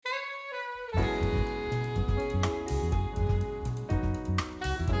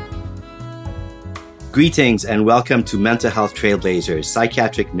Greetings and welcome to Mental Health Trailblazers,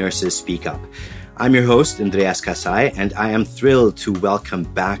 Psychiatric Nurses Speak Up. I'm your host, Andreas Kasai, and I am thrilled to welcome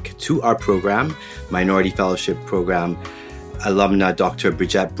back to our program, Minority Fellowship Program alumna Dr.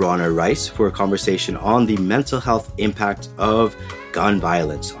 Bridget Bronner-Rice for a conversation on the mental health impact of gun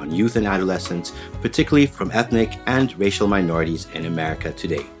violence on youth and adolescents, particularly from ethnic and racial minorities in America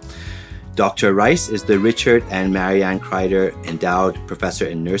today. Dr. Rice is the Richard and Marianne Kreider Endowed Professor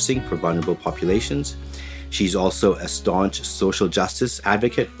in Nursing for Vulnerable Populations. She's also a staunch social justice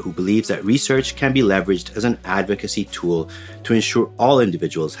advocate who believes that research can be leveraged as an advocacy tool to ensure all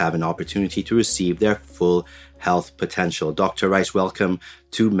individuals have an opportunity to receive their full health potential. Dr. Rice, welcome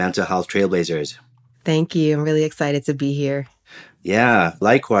to Mental Health Trailblazers. Thank you. I'm really excited to be here. Yeah,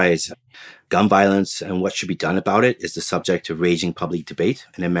 likewise. Gun violence and what should be done about it is the subject of raging public debate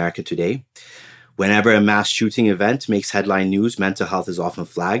in America today. Whenever a mass shooting event makes headline news, mental health is often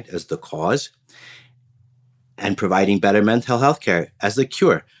flagged as the cause, and providing better mental health care as the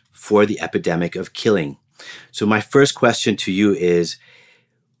cure for the epidemic of killing. So my first question to you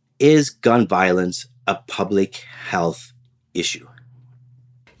is gun violence a public health issue?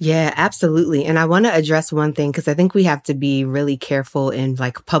 Yeah, absolutely. And I want to address one thing because I think we have to be really careful in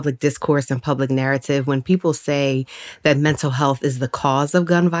public discourse and public narrative. When people say that mental health is the cause of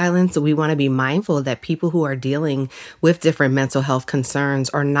gun violence, we want to be mindful that people who are dealing with different mental health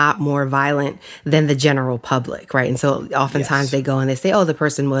concerns are not more violent than the general public, right? And so oftentimes they go and they say, oh, the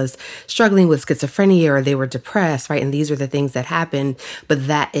person was struggling with schizophrenia or they were depressed, right? And these are the things that happened. But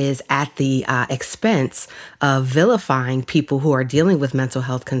that is at the expense of vilifying people who are dealing with mental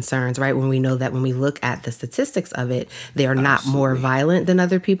health concerns, right? When we know that when we look at the statistics of it, they are not more violent than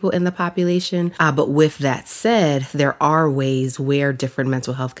other people in the population. But with that said, there are ways where different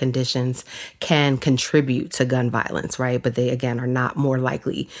mental health conditions can contribute to gun violence, right? But they, again, are not more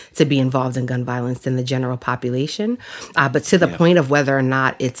likely to be involved in gun violence than the general population. But to the point of whether or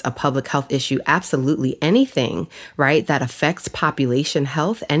not it's a public health issue, absolutely anything, right, that affects population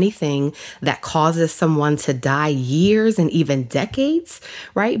health, anything that causes someone to die years and even decades,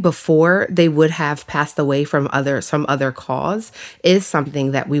 right, before they would have passed away from some other cause is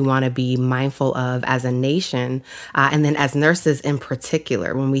something that we want to be mindful of as a nation. And then as nurses in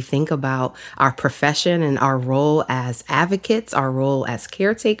particular, when we think about our profession and our role as advocates, our role as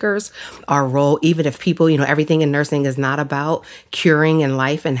caretakers, our role, even if people, everything in nursing is not about curing and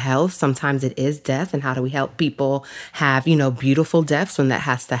life and health. Sometimes it is death. And how do we help people have, beautiful deaths when that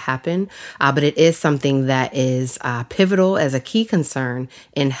has to happen? But it is something that is pivotal as a key concern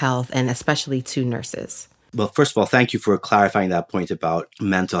in health, and especially to nurses. Well, first of all, thank you for clarifying that point about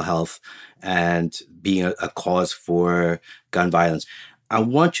mental health and being a cause for gun violence. I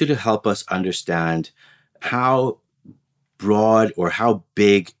want you to help us understand how broad or how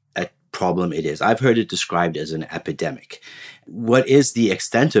big a problem it is. I've heard it described as an epidemic. What is the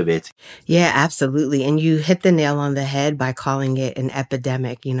extent of it? Yeah, absolutely. And you hit the nail on the head by calling it an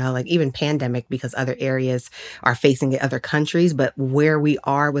epidemic, even pandemic, because other areas are facing it, other countries. But where we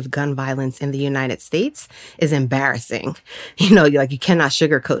are with gun violence in the United States is embarrassing. You cannot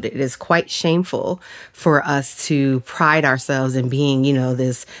sugarcoat it. It is quite shameful for us to pride ourselves in being,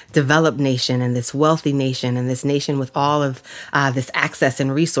 this developed nation and this wealthy nation and this nation with all of this access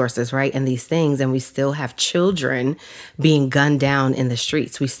and resources, right? And these things. And we still have children being gunned down in the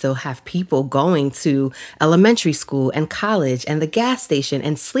streets. We still have people going to elementary school and college and the gas station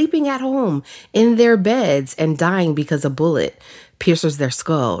and sleeping at home in their beds and dying because a bullet pierces their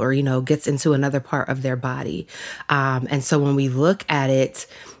skull or, gets into another part of their body. And so when we look at it,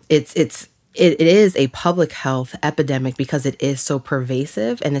 it is a public health epidemic because it is so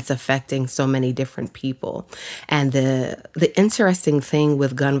pervasive and it's affecting so many different people. And the interesting thing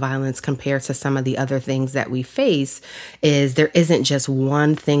with gun violence compared to some of the other things that we face is there isn't just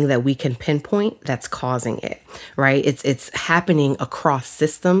one thing that we can pinpoint that's causing it, right? It's happening across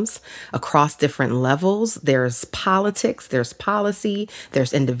systems, across different levels. There's politics, there's policy,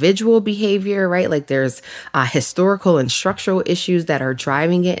 there's individual behavior, right? There's historical and structural issues that are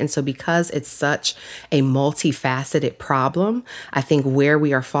driving it. And so because it's such a multifaceted problem, I think where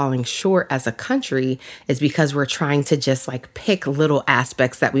we are falling short as a country is because we're trying to just pick little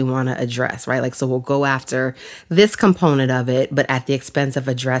aspects that we want to address, right? So we'll go after this component of it, but at the expense of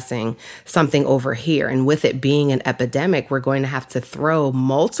addressing something over here. And with it being an epidemic, we're going to have to throw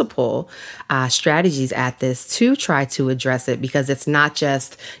multiple strategies at this to try to address it, because it's not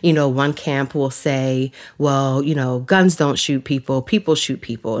just, one camp will say, well, guns don't shoot people, people shoot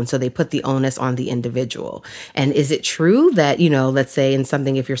people. And so they put the onus on the individual. And is it true that, let's say in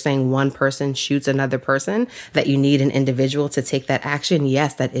something, if you're saying one person shoots another person, that you need an individual to take that action?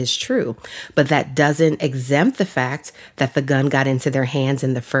 Yes, that is true. But that doesn't exempt the fact that the gun got into their hands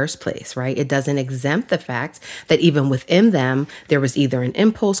in the first place, right? It doesn't exempt the fact that even within them, there was either an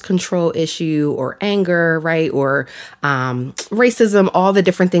impulse control issue or anger, right? Or racism, all the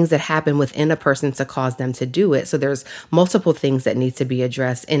different things that happen within a person to cause them to do it. So there's multiple things that need to be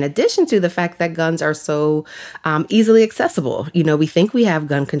addressed, in addition to the fact that guns are so easily accessible. We think we have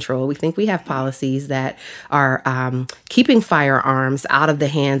gun control. We think we have policies that are keeping firearms out of the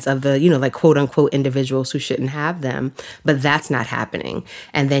hands of the, like quote unquote individuals who shouldn't have them, but that's not happening.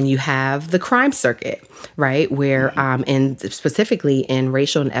 And then you have the crime circuit, right? Where specifically in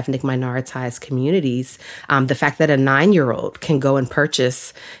racial and ethnic minoritized communities, the fact that a 9-year-old can go and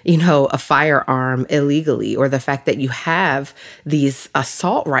purchase, a firearm illegally, or the fact that you have these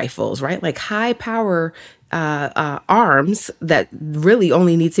assault rifles, right? Like high power arms that really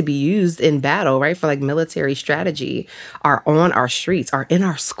only need to be used in battle, right? For like military strategy, are on our streets, are in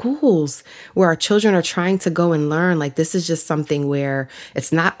our schools, where our children are trying to go and learn. Like, this is just something where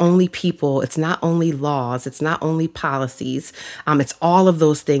it's not only people, it's not only laws, it's not only policies, it's all of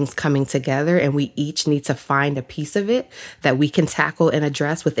those things coming together, and we each need to find a piece of it that we can tackle and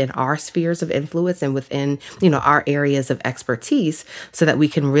address within our spheres of influence and within, our areas of expertise, so that we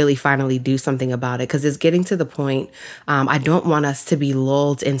can really finally do something about it. Because it's getting to the point, I don't want us to be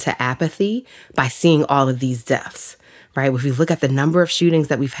lulled into apathy by seeing all of these deaths. Right? If we look at the number of shootings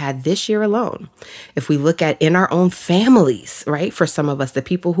that we've had this year alone, if we look at in our own families, right? For some of us, the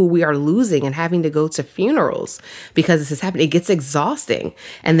people who we are losing and having to go to funerals because this is happening, it gets exhausting.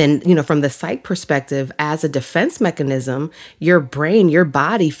 And then, from the psych perspective, as a defense mechanism, your brain, your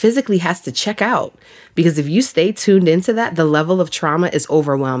body physically has to check out. Because if you stay tuned into that, the level of trauma is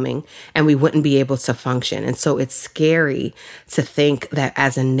overwhelming and we wouldn't be able to function. And so it's scary to think that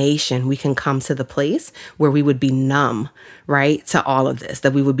as a nation, we can come to the place where we would be numb, right, to all of this,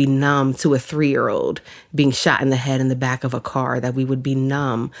 that we would be numb to a 3-year-old being shot in the head in the back of a car, that we would be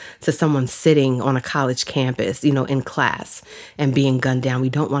numb to someone sitting on a college campus, in class and being gunned down. We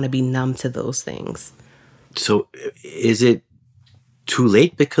don't want to be numb to those things. So is it too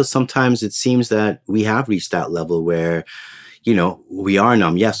late? Because sometimes it seems that we have reached that level where, we are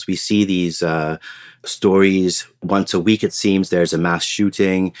numb. Yes, we see these stories once a week. It seems there's a mass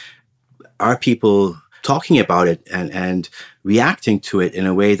shooting. Are people talking about it and reacting to it in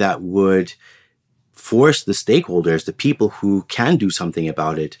a way that would force the stakeholders, the people who can do something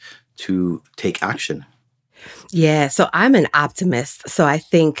about it, to take action? Yeah, so I'm an optimist. So I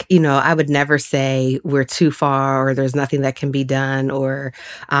think, I would never say we're too far or there's nothing that can be done or,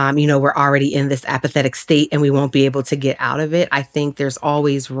 we're already in this apathetic state and we won't be able to get out of it. I think there's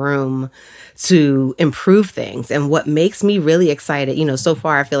always room to improve things. And what makes me really excited, so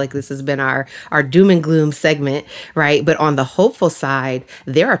far, I feel like this has been our doom and gloom segment, right? But on the hopeful side,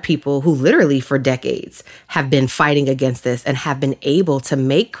 there are people who literally for decades have been fighting against this and have been able to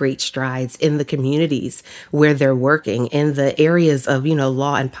make great strides in the communities where they're working, in the areas of,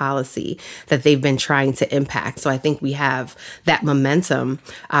 law and policy that they've been trying to impact. So I think we have that momentum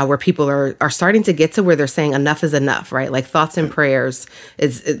where people are starting to get to where they're saying enough is enough, right? Like thoughts and prayers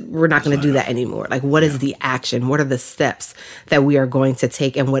we're not going to do that anymore. Like, what is the action? What are the steps that we are going to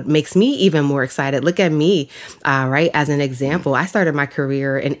take? And what makes me even more excited, look at me, right? As an example, I started my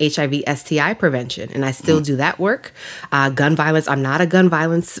career in HIV STI prevention, and I still do that work. Gun violence, I'm not a gun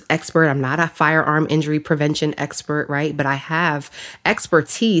violence expert. I'm not a firearm injury prevention expert, right? But I have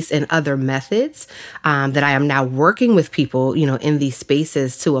expertise in other methods that I am now working with people, in these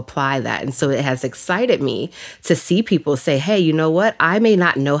spaces to apply that. And so it has excited me to see people say, hey, you know what? I may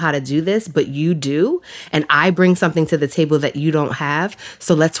not know how to do this, but you do. And I bring something to the table that you don't have.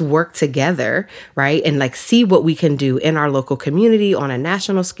 So let's work together, right? And see what we can do in our local community on a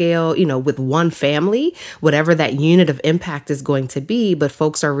national scale, with one family, whatever that unit of impact is going to be. But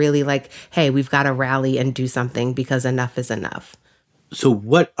folks are really like, hey, we've got to rally and do something because enough is enough. So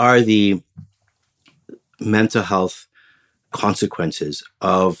what are the mental health consequences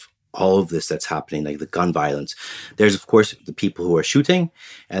of all of this that's happening, like the gun violence? There's, of course, the people who are shooting,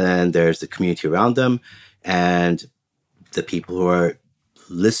 and then there's the community around them, and the people who are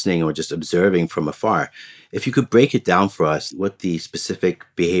listening or just observing from afar. If you could break it down for us, what the specific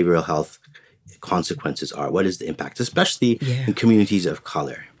behavioral health consequences are, what is the impact, especially in communities of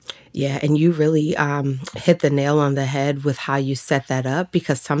color? Yeah, and you really hit the nail on the head with how you set that up,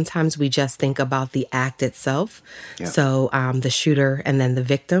 because sometimes we just think about the act itself. Yeah. So the shooter and then the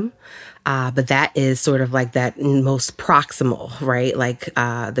victim. But that is sort of like that most proximal, right? Like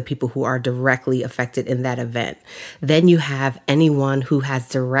the people who are directly affected in that event. Then you have anyone who has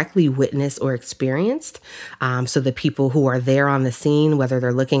directly witnessed or experienced. So the people who are there on the scene, whether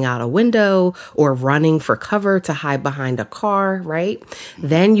they're looking out a window or running for cover to hide behind a car, right?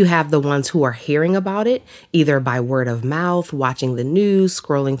 Then you have the ones who are hearing about it, either by word of mouth, watching the news,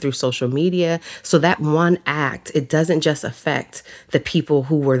 scrolling through social media. So that one act, it doesn't just affect the people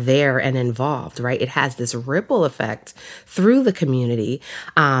who were there and involved, right? It has this ripple effect through the community.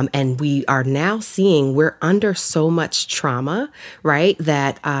 And we are now seeing we're under so much trauma, right?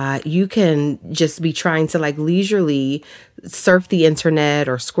 That you can just be trying to like leisurely surf the internet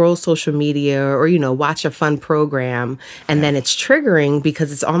or scroll social media or, watch a fun program. And then it's triggering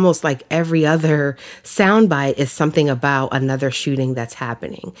because it's almost like every other soundbite is something about another shooting that's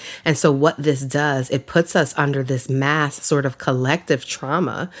happening. And so what this does, it puts us under this mass sort of collective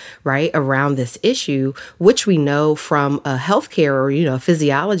trauma, right, around this issue, which we know from a healthcare or,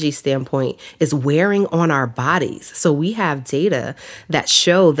 physiology standpoint is wearing on our bodies. So we have data that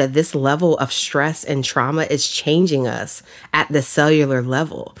show that this level of stress and trauma is changing us at the cellular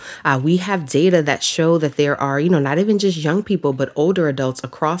level. We have data that show that there are, not even just young people, but older adults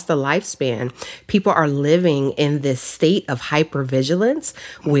across the lifespan. People are living in this state of hypervigilance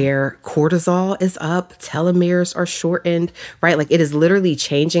where cortisol is up, telomeres are shortened, right? Like it is literally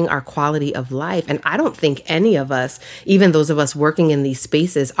changing our quality of life. And I don't think any of us, even those of us working in these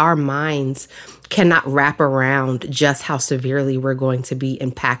spaces, our minds cannot wrap around just how severely we're going to be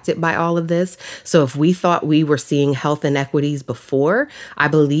impacted by all of this. So if we thought we were seeing health inequities before, I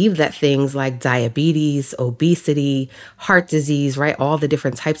believe that things like diabetes, obesity, heart disease, right, all the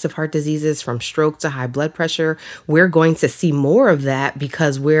different types of heart diseases from stroke to high blood pressure, we're going to see more of that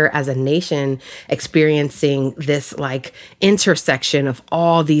because we're as a nation experiencing this like intersection of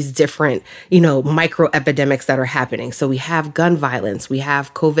all these different, micro epidemics that are happening. So we have gun violence, we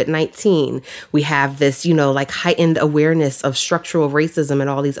have COVID-19, we have this, like heightened awareness of structural racism and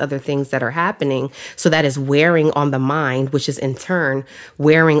all these other things that are happening. So that is wearing on the mind, which is in turn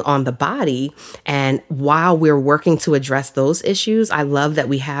wearing on the body. And while we're working to address those issues, I love that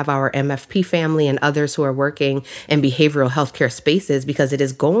we have our MFP family and others who are working in behavioral healthcare spaces because it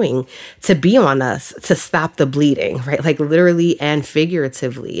is going to be on us to stop the bleeding, right? Like literally and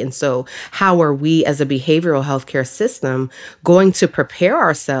figuratively. And so how are we as a behavioral healthcare system going to prepare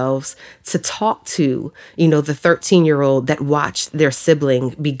ourselves to talk to, the 13-year-old that watched their sibling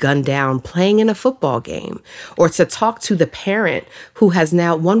be gunned down playing in a football game, or to talk to the parent who has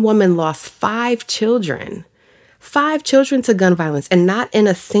now, one woman lost 5 children to gun violence, and not in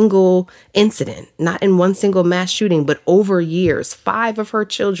a single incident, not in one single mass shooting, but over years, 5 of her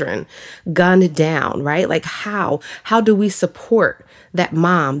children gunned down, right? Like how do we support that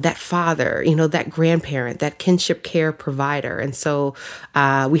mom, that father, that grandparent, that kinship care provider? And so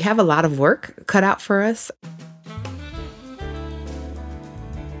we have a lot of work cut out for us.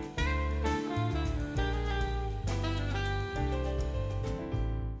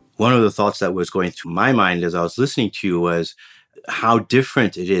 One of the thoughts that was going through my mind as I was listening to you was how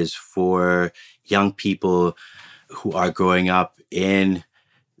different it is for young people who are growing up in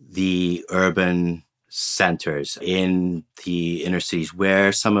the urban centers, in the inner cities,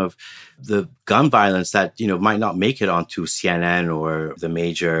 where some of the gun violence that, might not make it onto CNN or the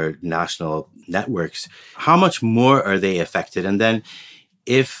major national networks, how much more are they affected? And then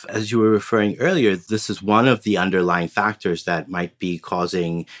if, as you were referring earlier, this is one of the underlying factors that might be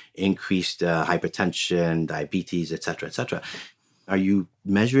causing increased hypertension, diabetes, et cetera, are you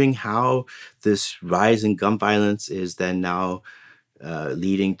measuring how this rise in gun violence is then now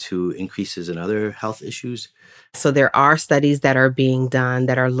leading to increases in other health issues? So there are studies that are being done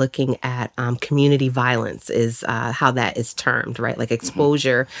that are looking at community violence is how that is termed, right? Like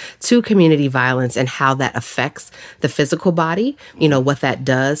exposure to community violence and how that affects the physical body, what that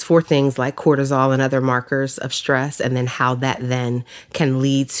does for things like cortisol and other markers of stress, and then how that then can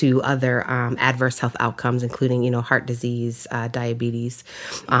lead to other adverse health outcomes, including, heart disease, diabetes,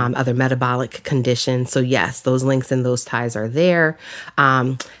 other metabolic conditions. So yes, those links and those ties are there.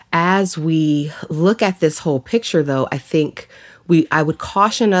 As we look at this whole picture, though, I think I would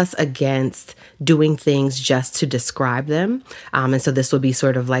caution us against doing things just to describe them. And so this would be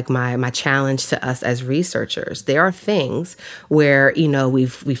sort of like my challenge to us as researchers. There are things where,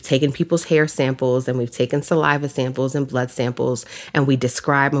 we've taken people's hair samples and we've taken saliva samples and blood samples, and we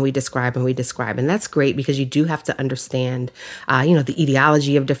describe and we describe and we describe. And that's great because you do have to understand, the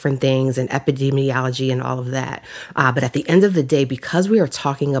etiology of different things and epidemiology and all of that. But at the end of the day, because we are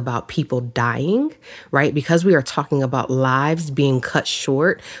talking about people dying, right? Because we are talking about lives being cut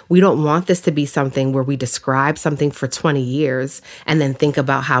short. We don't want this to be something where we describe something for 20 years and then think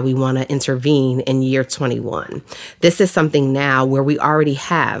about how we want to intervene in year 21. This is something now where we already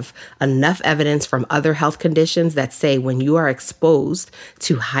have enough evidence from other health conditions that say when you are exposed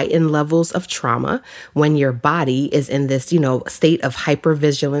to heightened levels of trauma, when your body is in this, state of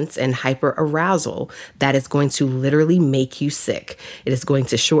hypervigilance and hyperarousal, that is going to literally make you sick. It is going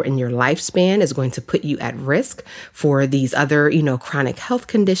to shorten your lifespan. It's going to put you at risk for these other, chronic health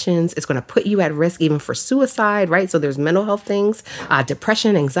conditions. It's going to put you at risk even for suicide, right? So there's mental health things,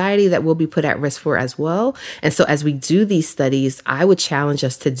 depression, anxiety that will be put at risk for as well. And so as we do these studies, I would challenge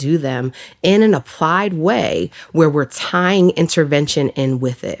us to do them in an applied way where we're tying intervention in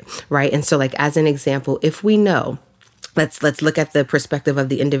with it, right? And so like as an example, if we know, Let's look at the perspective of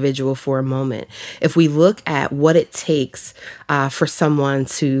the individual for a moment. If we look at what it takes for someone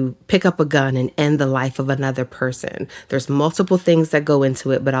to pick up a gun and end the life of another person, there's multiple things that go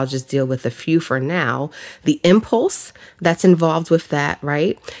into it, but I'll just deal with a few for now. The impulse that's involved with that,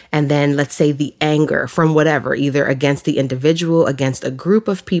 right? And then let's say the anger from whatever, either against the individual, against a group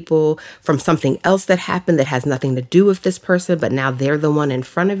of people, from something else that happened that has nothing to do with this person, but now they're the one in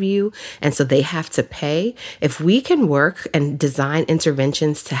front of you, and so they have to pay. If we can work and design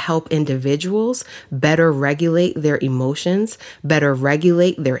interventions to help individuals better regulate their emotions, better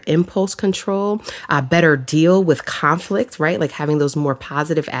regulate their impulse control, better deal with conflict, right? Like having those more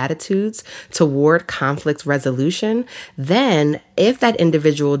positive attitudes toward conflict resolution, then if that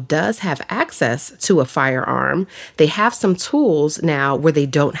individual does have access to a firearm, they have some tools now where they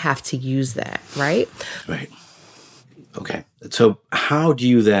don't have to use that, right? Right. Okay. So how do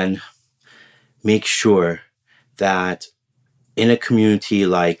you then make sure that in a community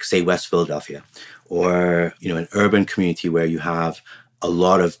like, say, West Philadelphia, or, an urban community where you have a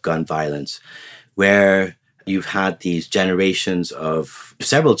lot of gun violence, where you've had these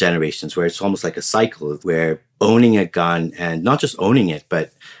several generations where it's almost like a cycle where owning a gun, and not just owning it,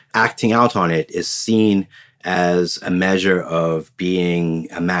 but acting out on it, is seen as a measure of being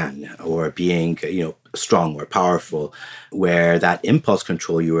a man or being, strong or powerful, where that impulse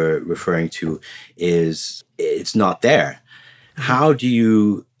control you were referring to it's not there. How do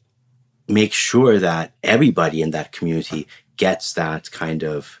you make sure that everybody in that community gets that kind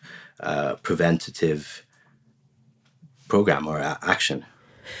of preventative program or action?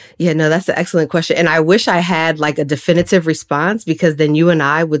 Yeah, no, that's an excellent question. And I wish I had like a definitive response, because then you and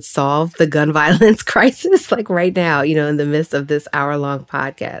I would solve the gun violence crisis like right now, in the midst of this hour-long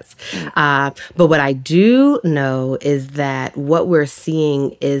podcast. But what I do know is that what we're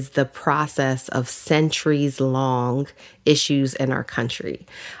seeing is the process of centuries-long issues in our country.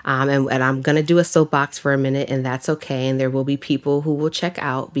 And I'm going to do a soapbox for a minute, and that's okay. And there will be people who will check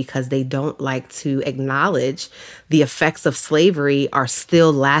out because they don't like to acknowledge the effects of slavery are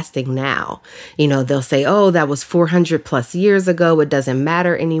still lasting now. They'll say, oh, that was 400 plus years ago. It doesn't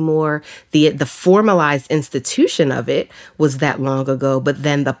matter anymore. The formalized institution of it was that long ago, but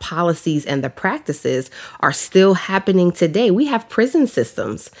then the policies and the practices are still happening today. We have prison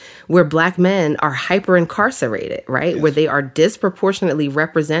systems where Black men are hyper incarcerated, right? Yes. Where they are disproportionately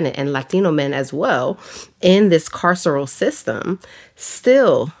represented, and Latino men as well, in this carceral system,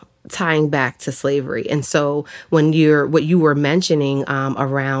 still tying back to slavery. And so when what you were mentioning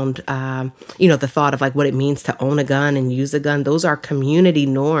around, the thought of like what it means to own a gun and use a gun, those are community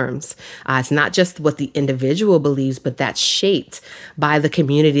norms. It's not just what the individual believes, but that's shaped by the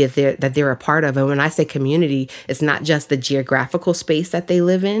community that they're a part of. And when I say community, it's not just the geographical space that they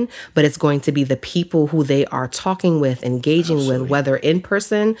live in, but it's going to be the people who they are talking with, engaging Absolutely. With, whether in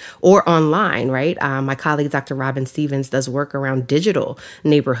person or online, right? My colleague, Dr. Robin Stevens, does work around digital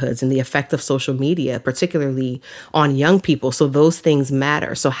neighborhoods and the effect of social media, particularly on young people. So those things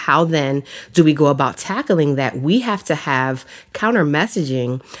matter. So how then do we go about tackling that? We have to have counter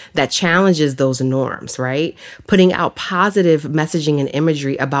messaging that challenges those norms, right? Putting out positive messaging and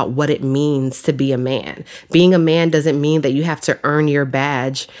imagery about what it means to be a man. Being a man doesn't mean that you have to earn your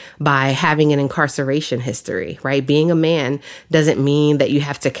badge by having an incarceration history, right? Being a man doesn't mean that you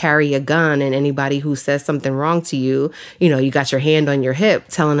have to carry a gun, and anybody who says something wrong to you, you got your hand on your hip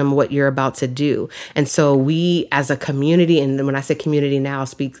telling them what you're about to do. And so we as a community, and when I say community now, I'll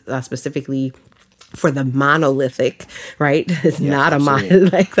speak specifically for the monolithic, right? It's not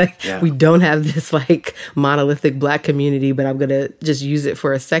absolutely. We don't have this like monolithic Black community, but I'm going to just use it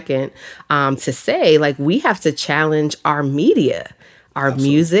for a second to say like we have to challenge our media, our absolutely.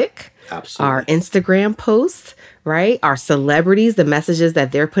 Music, absolutely. Our Instagram posts, right? Our celebrities, the messages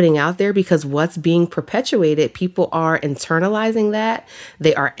that they're putting out there, because what's being perpetuated, people are internalizing that.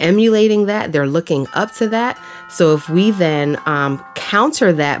 They are emulating that. They're looking up to that. So if we then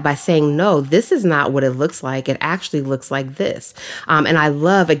counter that by saying, no, this is not what it looks like. It actually looks like this. And I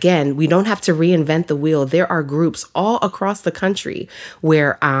love, again, we don't have to reinvent the wheel. There are groups all across the country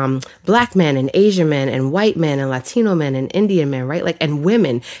where Black men and Asian men and white men and Latino men and Indian men, right? Like, and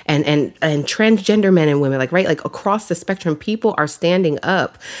women and transgender men and women, like, right? Like across the spectrum, people are standing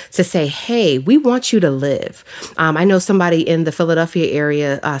up to say, hey, we want you to live. I know somebody in the Philadelphia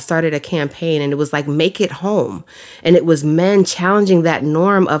area started a campaign, and it was like, make it home. And it was men challenging that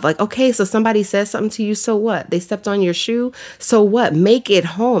norm of like, okay, so somebody says something to you, so what? They stepped on your shoe, so what? Make it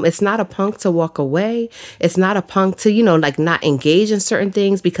home. It's not a punk to walk away. It's not a punk to, like not engage in certain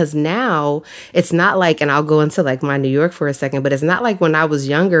things, because now it's not like, and I'll go into like my New York for a second, but it's not like when I was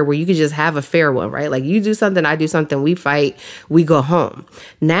younger where you could just have a fair one, right? Like you do something, I do something, we fight, we go home.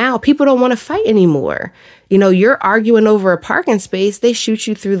 Now people don't want to fight anymore. You're arguing over a parking space, they shoot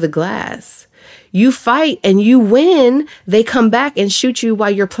you through the glass. You fight and you win, they come back and shoot you while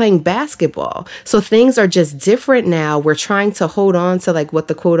you're playing basketball. So things are just different now. We're trying to hold on to like what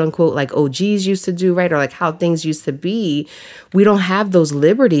the quote unquote like OGs used to do, right? Or like how things used to be. We don't have those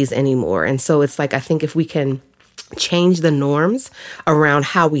liberties anymore. And so it's like, I think if we can change the norms around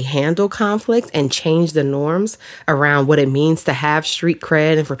how we handle conflict and change the norms around what it means to have street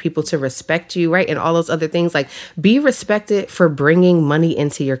cred and for people to respect you, right? And all those other things, like be respected for bringing money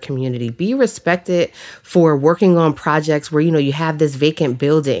into your community. Be respected for working on projects where, you have this vacant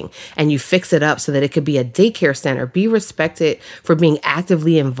building and you fix it up so that it could be a daycare center. Be respected for being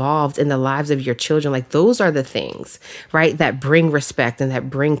actively involved in the lives of your children. Like those are the things, right, that bring respect and that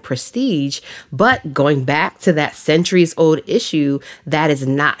bring prestige. But going back to that centuries old issue, that is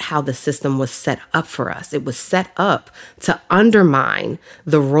not how the system was set up for us. It was set up to undermine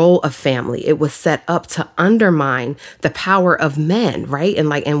the role of family. It was set up to undermine the power of men, right?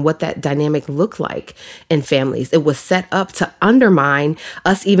 And what that dynamic looked like in families. It was set up to undermine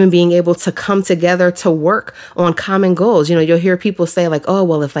us even being able to come together to work on common goals. You'll hear people say like, oh,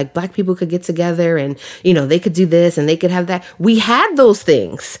 well, if like Black people could get together and, they could do this and they could have that. We had those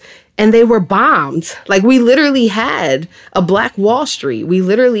things. And they were bombed. Like we literally had a Black Wall Street. We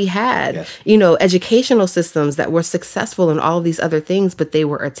literally had, educational systems that were successful and all of these other things, but they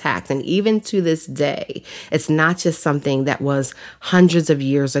were attacked. And even to this day, it's not just something that was hundreds of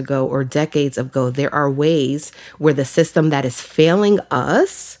years ago or decades ago. There are ways where the system that is failing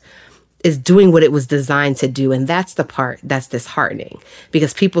us is doing what it was designed to do. And that's the part that's disheartening,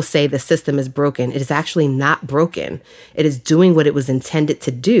 because people say the system is broken. It is actually not broken. It is doing what it was intended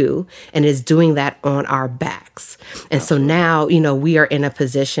to do, and it is doing that on our backs. And so now, we are in a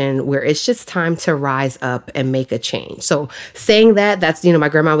position where it's just time to rise up and make a change. So saying that's, my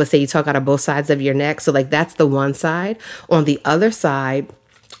grandma would say, you talk out of both sides of your neck. So like, that's the one side. On the other side,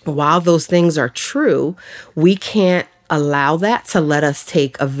 while those things are true, we can't allow that to let us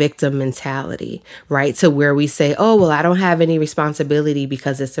take a victim mentality, right? To where we say, oh, well, I don't have any responsibility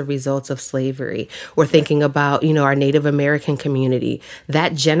because it's a result of slavery. Or thinking about, our Native American community,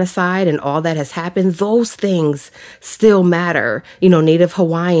 that genocide and all that has happened, those things still matter. Native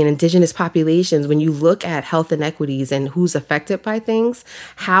Hawaiian, indigenous populations, when you look at health inequities and who's affected by things,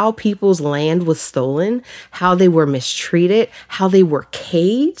 how people's land was stolen, how they were mistreated, how they were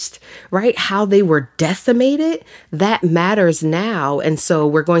caged, right? How they were decimated, that matters now. And so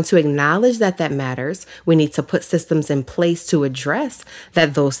we're going to acknowledge that matters. We need to put systems in place to address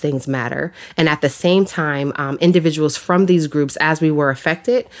that those things matter. And at the same time, individuals from these groups, as we were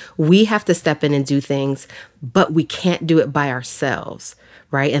affected, we have to step in and do things, but we can't do it by ourselves.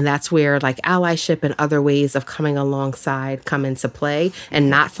 Right. And that's where like allyship and other ways of coming alongside come into play, and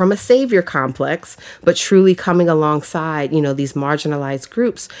not from a savior complex, but truly coming alongside, these marginalized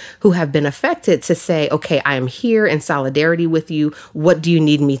groups who have been affected to say, OK, I am here in solidarity with you. What do you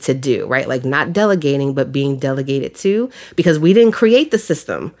need me to do? Right. Like not delegating, but being delegated to, because we didn't create the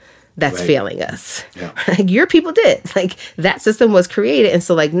system that's failing us. Yeah. Your people did. Like that system was created. And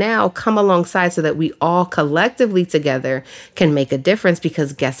so like now come alongside so that we all collectively together can make a difference,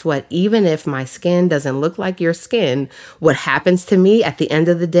 because guess what? Even if my skin doesn't look like your skin, what happens to me at the end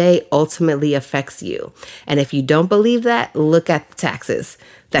of the day ultimately affects you. And if you don't believe that, look at the taxes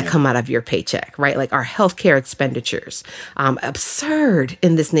that come out of your paycheck, right? Like our healthcare expenditures, absurd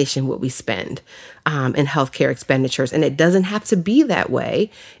in this nation what we spend in healthcare expenditures. And it doesn't have to be that way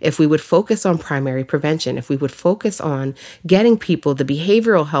if we would focus on primary prevention, if we would focus on getting people the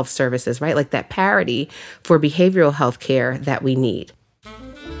behavioral health services, right? Like that parity for behavioral health care that we need.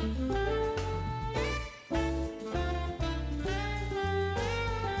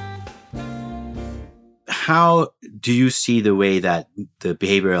 how do you see the way that the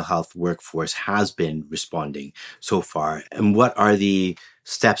behavioral health workforce has been responding so far? And what are the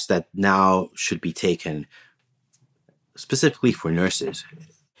steps that now should be taken specifically for nurses?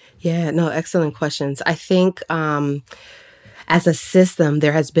 Yeah, no, excellent questions. I think as a system,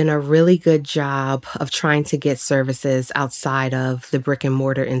 there has been a really good job of trying to get services outside of the brick and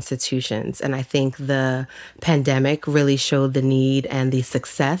mortar institutions. And I think the pandemic really showed the need and the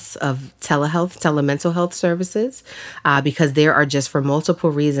success of telehealth, telemental health services, because there are just for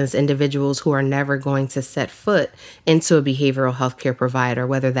multiple reasons individuals who are never going to set foot into a behavioral health care provider,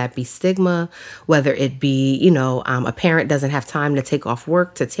 whether that be stigma, whether it be, a parent doesn't have time to take off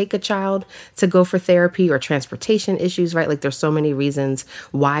work to take a child to go for therapy or transportation issues, right? Like there's so many reasons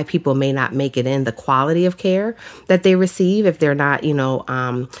why people may not make it in the quality of care that they receive if they're not,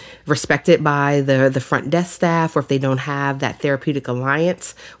 respected by the front desk staff, or if they don't have that therapeutic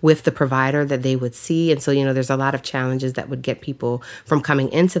alliance with the provider that they would see. And so, there's a lot of challenges that would get people from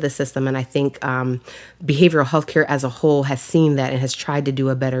coming into the system. And I think behavioral healthcare as a whole has seen that and has tried to do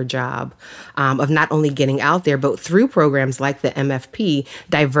a better job of not only getting out there, but through programs like the MFP,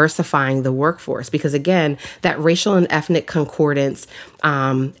 diversifying the workforce. Because again, that racial and ethnic concordance,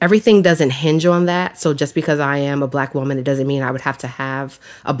 everything doesn't hinge on that. So just because I am a Black woman, it doesn't mean I would have to have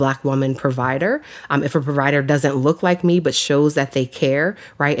a Black woman provider. If a provider doesn't look like me, but shows that they care,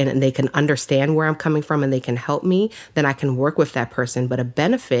 right, and they can understand where I'm coming from and they can help me, then I can work with that person. But a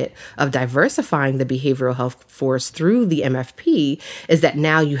benefit of diversifying the behavioral health force through the MFP is that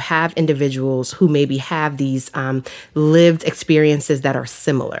now you have individuals who maybe have these lived experiences that are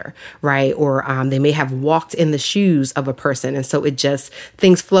similar, right? Or they may have walked in the shoes of a person. And so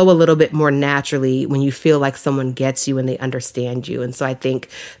things flow a little bit more naturally when you feel like someone gets you and they understand you. And so I think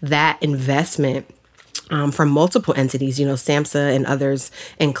that investment from multiple entities, SAMHSA and others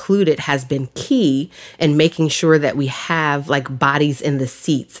included, has been key in making sure that we have like bodies in the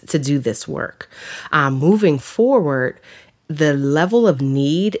seats to do this work. Moving forward, the level of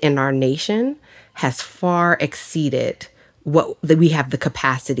need in our nation has far exceeded what we have the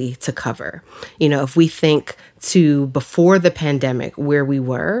capacity to cover. If we think to before the pandemic where we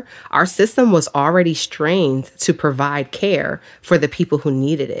were, our system was already strained to provide care for the people who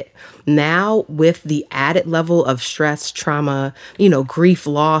needed it. Now, with the added level of stress, trauma, grief,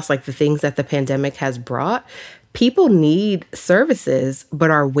 loss, like the things that the pandemic has brought, people need services, but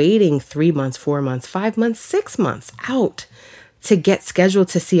are waiting 3 months, 4 months, 5 months, 6 months out to get scheduled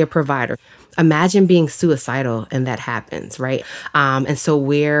to see a provider. Imagine being suicidal and that happens, right? And so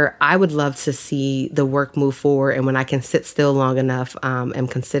where I would love to see the work move forward, and when I can sit still long enough, I'm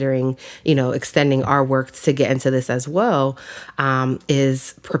considering, extending our work to get into this as well,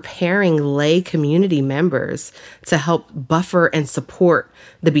 is preparing lay community members to help buffer and support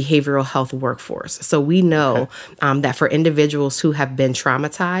the behavioral health workforce. So we know that for individuals who have been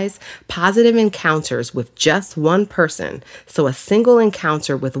traumatized, positive encounters with just one person, so a single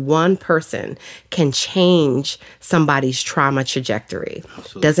encounter with one person can change somebody's trauma trajectory.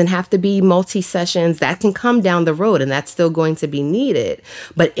 Absolutely. Doesn't have to be multi-sessions. That can come down the road, and that's still going to be needed.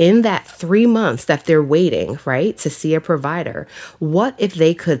 But in that 3 months that they're waiting, right, to see a provider, what if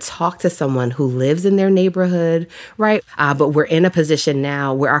they could talk to someone who lives in their neighborhood, right? But we're in a position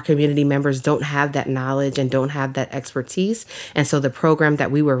now where our community members don't have that knowledge and don't have that expertise. And so the program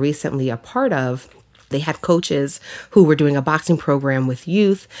that we were recently a part of, they had coaches who were doing a boxing program with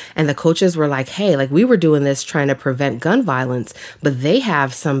youth, and the coaches were like, hey, like we were doing this trying to prevent gun violence, but they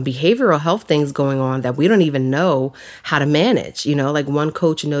have some behavioral health things going on that we don't even know how to manage. Like one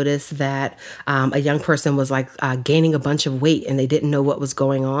coach noticed that a young person was like gaining a bunch of weight and they didn't know what was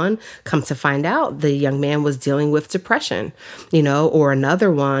going on. Come to find out, the young man was dealing with depression, or another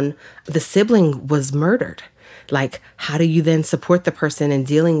one, the sibling was murdered. Like, how do you then support the person in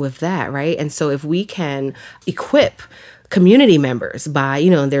dealing with that, right? And so if we can equip community members by,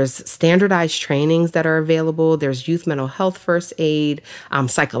 there's standardized trainings that are available. There's youth mental health first aid,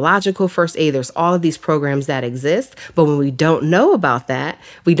 psychological first aid. There's all of these programs that exist. But when we don't know about that,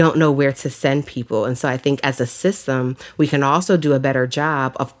 we don't know where to send people. And so I think as a system, we can also do a better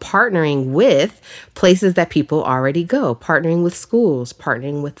job of partnering with places that people already go, partnering with schools,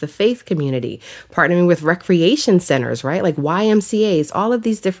 partnering with the faith community, partnering with recreation centers, right? Like YMCAs, all of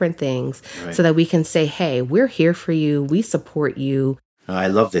these different things, right, so that we can say, hey, we're here for you. We support you. I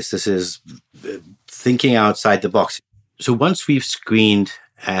love this. This is thinking outside the box. So once we've screened,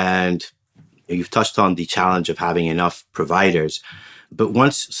 and you've touched on the challenge of having enough providers, but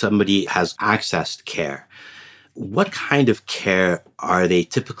once somebody has accessed care, what kind of care are they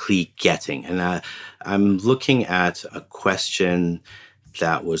typically getting? And I'm looking at a question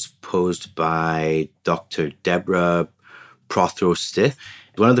that was posed by Dr. Deborah Prothero-Stith.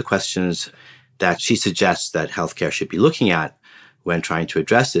 One of the questions that she suggests that healthcare should be looking at when trying to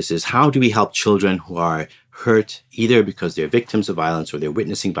address this is, how do we help children who are hurt either because they're victims of violence or they're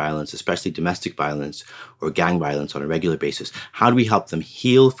witnessing violence, especially domestic violence or gang violence on a regular basis? How do we help them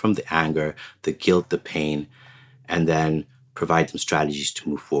heal from the anger, the guilt, the pain, and then provide them strategies to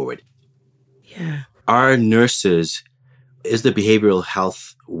move forward? Yeah. Are nurses, is the behavioral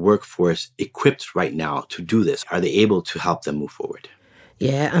health workforce equipped right now to do this? Are they able to help them move forward?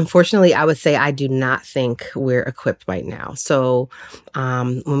 Yeah, unfortunately, I would say I do not think we're equipped right now. So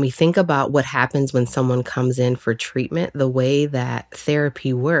when we think about what happens when someone comes in for treatment, the way that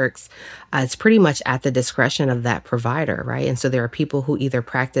therapy works, it's pretty much at the discretion of that provider, right? And so there are people who either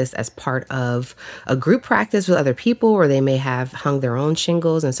practice as part of a group practice with other people, or they may have hung their own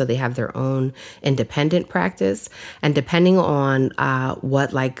shingles, and so they have their own independent practice. And depending on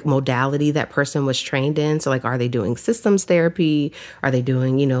what like modality that person was trained in, so like, are they doing systems therapy? Are they doing,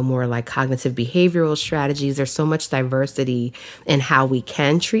 more like cognitive behavioral strategies? There's so much diversity in how we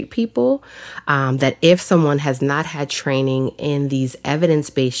can treat people that if someone has not had training in these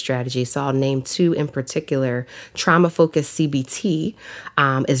evidence-based strategies, so I'll name two in particular, trauma-focused CBT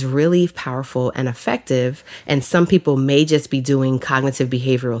is really powerful and effective. And some people may just be doing cognitive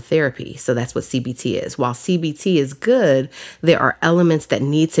behavioral therapy. So that's what CBT is. While CBT is good, there are elements that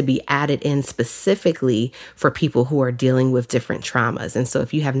need to be added in specifically for people who are dealing with different traumas. And so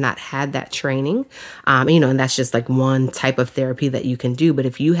if you have not had that training, and that's just like one type of therapy that you can do. But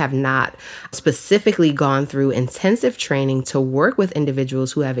if you have not specifically gone through intensive training to work with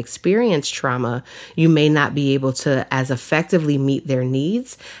individuals who have experienced trauma, you may not be able to as effectively meet their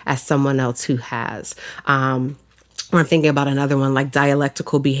needs as someone else who has. Or I'm thinking about another one, like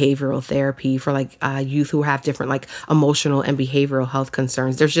dialectical behavioral therapy for like youth who have different like emotional and behavioral health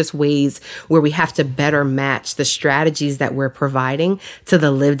concerns. There's just ways where we have to better match the strategies that we're providing to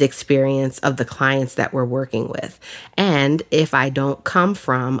the lived experience of the clients that we're working with. And if I don't come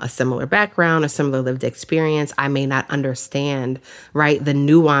from a similar background, a similar lived experience, I may not understand, right, the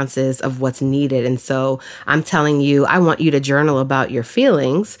nuances of what's needed. And so I'm telling you, I want you to journal about your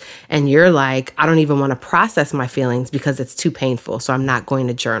feelings. And you're like, I don't even want to process my feelings because it's too painful, so I'm not going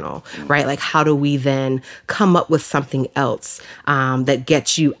to journal, right? Like, how do we then come up with something else that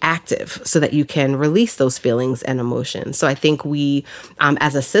gets you active so that you can release those feelings and emotions? So I think we,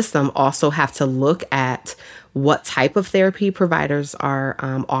 as a system, also have to look at what type of therapy providers are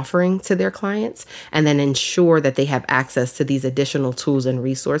offering to their clients, and then ensure that they have access to these additional tools and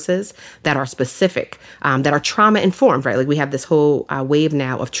resources that are specific, that are trauma-informed, right? Like we have this whole wave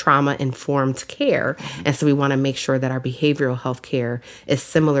now of trauma-informed care. And so we want to make sure that our behavioral health care is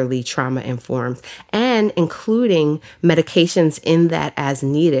similarly trauma-informed, and including medications in that as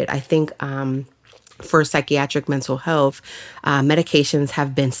needed. I think for psychiatric mental health, medications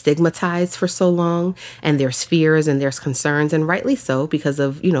have been stigmatized for so long, and there's fears and there's concerns, and rightly so, because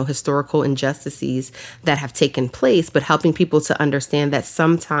of, historical injustices that have taken place, but helping people to understand that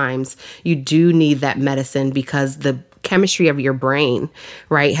sometimes you do need that medicine because the chemistry of your brain,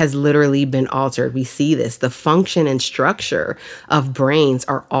 right, has literally been altered. We see this. The function and structure of brains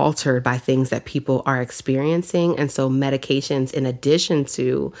are altered by things that people are experiencing. And so medications, in addition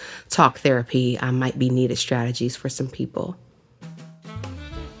to talk therapy, might be needed strategies for some people.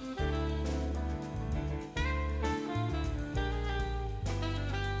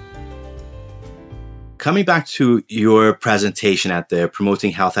 Coming back to your presentation at the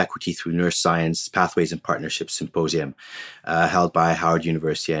Promoting Health Equity Through Nurse Science Pathways and Partnerships Symposium held by Howard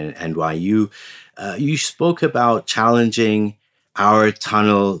University and NYU, you spoke about challenging our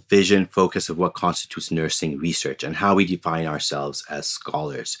tunnel vision focus of what constitutes nursing research and how we define ourselves as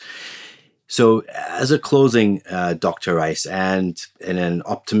scholars. So as a closing, Dr. Rice, and in an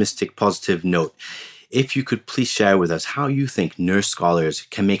optimistic, positive note, if you could please share with us how you think nurse scholars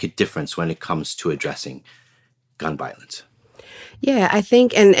can make a difference when it comes to addressing gun violence. Yeah, I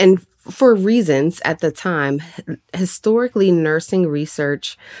think, and for reasons at the time, historically, nursing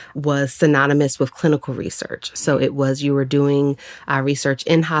research was synonymous with clinical research. So it was, you were doing research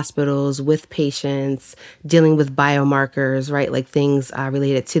in hospitals with patients, dealing with biomarkers, right? Like things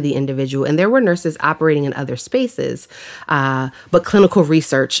related to the individual. And there were nurses operating in other spaces, but clinical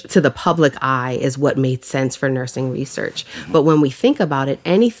research to the public eye is what made sense for nursing research. But when we think about it,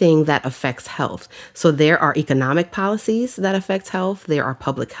 anything that affects health. So there are economic policies that affect health. There are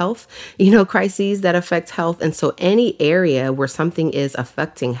public health crises that affect health. And so any area where something is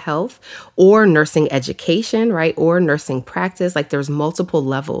affecting health or nursing education, right, or nursing practice, like there's multiple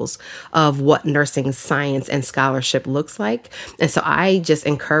levels of what nursing science and scholarship looks like. And so I just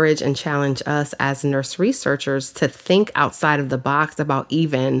encourage and challenge us as nurse researchers to think outside of the box about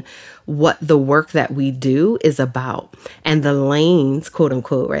even what the work that we do is about and the lanes, quote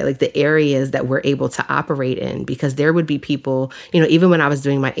unquote, right? Like the areas that we're able to operate in, because there would be people, even when I was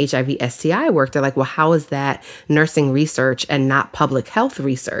doing my HIV STI work, they're like, well, how is that nursing research and not public health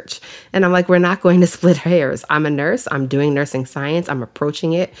research? And I'm like, we're not going to split hairs. I'm a nurse. I'm doing nursing science. I'm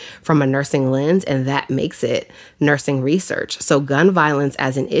approaching it from a nursing lens, and that makes it nursing research. So gun violence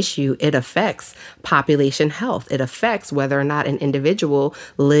as an issue, it affects population health. It affects whether or not an individual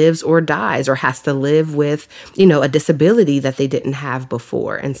lives or dies or has to live with, a disability that they didn't have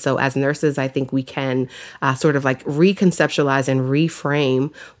before. And so as nurses, I think we can sort of like reconceptualize and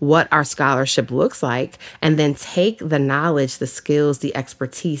reframe what our scholarship looks like, and then take the knowledge, the skills, the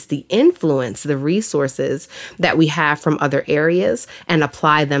expertise, the influence, the resources that we have from other areas and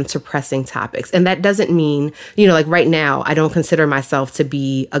apply them to pressing topics. And that doesn't mean, like right now, I don't consider myself to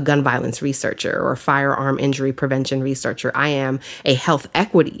be a gun violence researcher or firearm injury prevention researcher. I am a health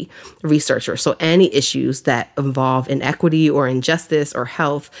equity researcher. So any issues that involve inequity or injustice or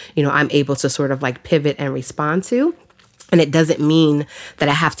health, I'm able to sort of like pivot and respond to. And it doesn't mean that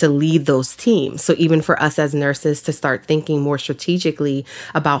I have to lead those teams. So even for us as nurses to start thinking more strategically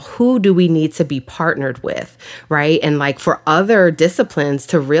about who do we need to be partnered with, right? And like for other disciplines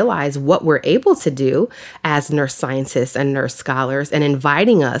to realize what we're able to do as nurse scientists and nurse scholars, and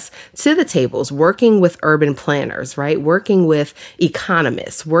inviting us to the tables, working with urban planners, right? Working with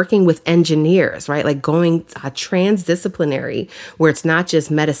economists, working with engineers, right? Like going transdisciplinary, where it's not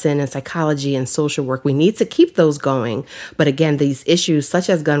just medicine and psychology and social work. We need to keep those going. But again, these issues such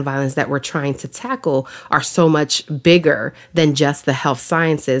as gun violence that we're trying to tackle are so much bigger than just the health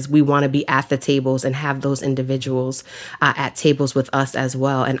sciences. We want to be at the tables and have those individuals at tables with us as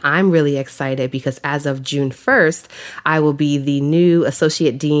well. And I'm really excited because as of June 1st, I will be the new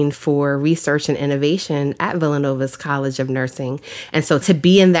Associate Dean for Research and Innovation at Villanova's College of Nursing. And so to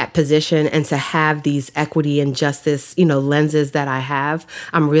be in that position and to have these equity and justice, lenses that I have,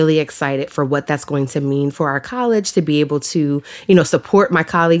 I'm really excited for what that's going to mean for our college to be able to, support my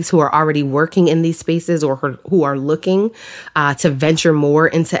colleagues who are already working in these spaces or who are looking to venture more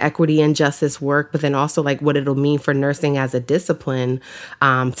into equity and justice work, but then also like what it'll mean for nursing as a discipline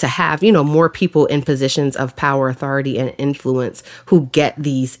to have, more people in positions of power, authority, and influence who get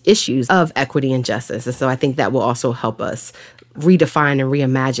these issues of equity and justice. And so I think that will also help us redefine and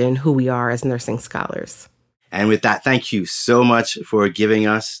reimagine who we are as nursing scholars. And with that, thank you so much for giving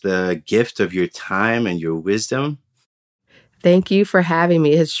us the gift of your time and your wisdom. Thank you for having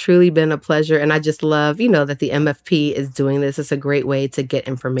me. It has truly been a pleasure. And I just love, that the MFP is doing this. It's a great way to get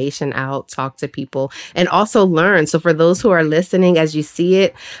information out, talk to people, and also learn. So for those who are listening, as you see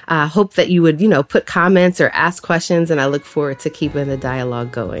it, I hope that you would, put comments or ask questions. And I look forward to keeping the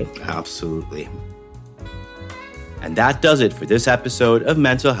dialogue going. Absolutely. And that does it for this episode of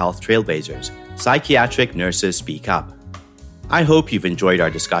Mental Health Trailblazers, Psychiatric Nurses Speak Up. I hope you've enjoyed our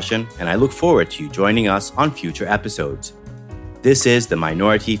discussion, and I look forward to you joining us on future episodes. This is the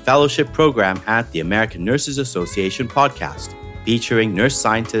Minority Fellowship Program at the American Nurses Association podcast, featuring nurse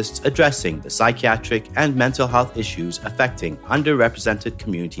scientists addressing the psychiatric and mental health issues affecting underrepresented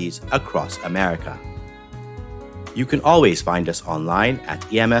communities across America. You can always find us online at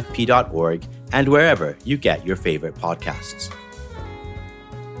emfp.org and wherever you get your favorite podcasts.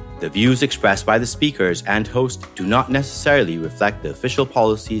 The views expressed by the speakers and host do not necessarily reflect the official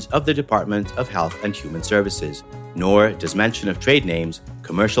policies of the Department of Health and Human Services, nor does mention of trade names,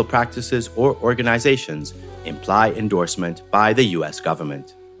 commercial practices, or organizations imply endorsement by the U.S.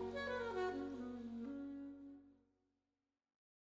 government.